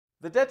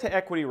The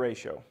debt-to-equity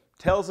ratio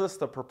tells us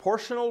the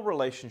proportional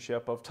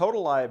relationship of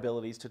total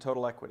liabilities to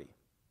total equity.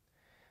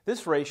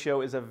 This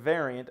ratio is a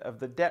variant of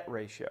the debt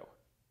ratio.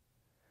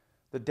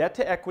 The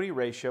debt-to-equity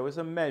ratio is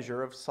a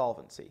measure of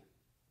solvency.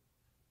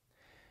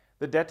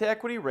 The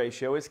debt-to-equity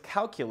ratio is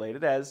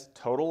calculated as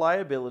total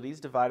liabilities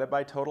divided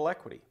by total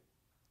equity.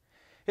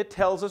 It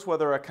tells us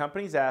whether a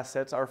company's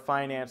assets are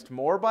financed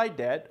more by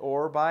debt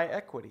or by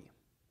equity.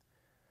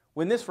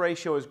 When this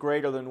ratio is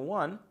greater than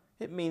 1,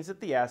 it means that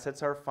the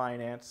assets are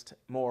financed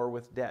more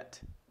with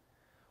debt.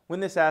 When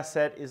this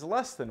asset is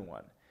less than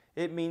 1,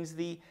 it means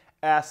the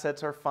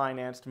assets are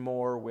financed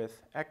more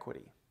with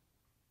equity.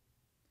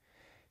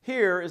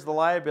 Here is the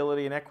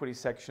liability and equity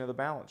section of the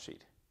balance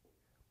sheet.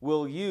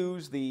 We'll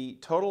use the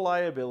total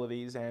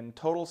liabilities and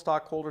total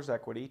stockholders'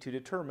 equity to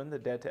determine the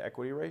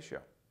debt-to-equity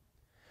ratio.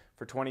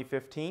 For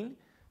 2015,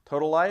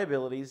 total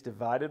liabilities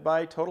divided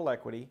by total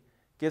equity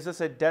gives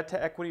us a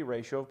debt-to-equity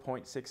ratio of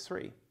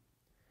 0.63.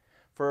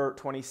 For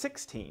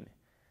 2016,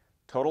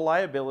 total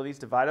liabilities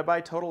divided by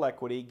total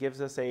equity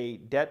gives us a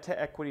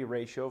debt-to-equity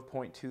ratio of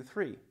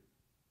 0.23.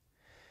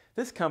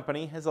 This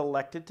company has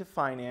elected to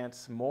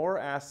finance more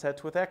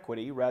assets with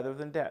equity rather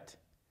than debt.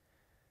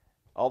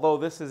 Although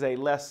this is a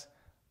less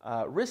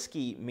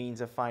risky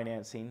means of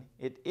financing,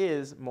 it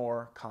is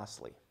more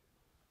costly.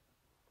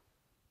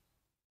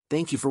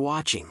 Thank you for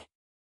watching.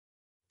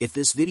 If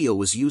this video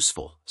was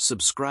useful,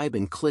 subscribe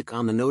and click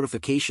on the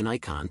notification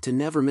icon to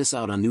never miss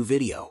out on new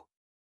video.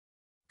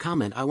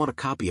 Comment, "I want to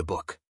copy a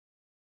book."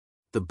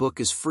 The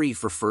book is free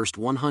for first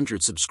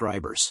 100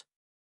 subscribers.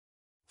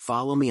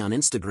 Follow me on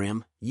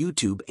Instagram,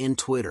 YouTube, and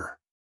Twitter.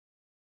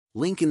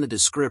 Link in the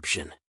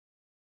description.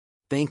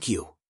 Thank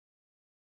you.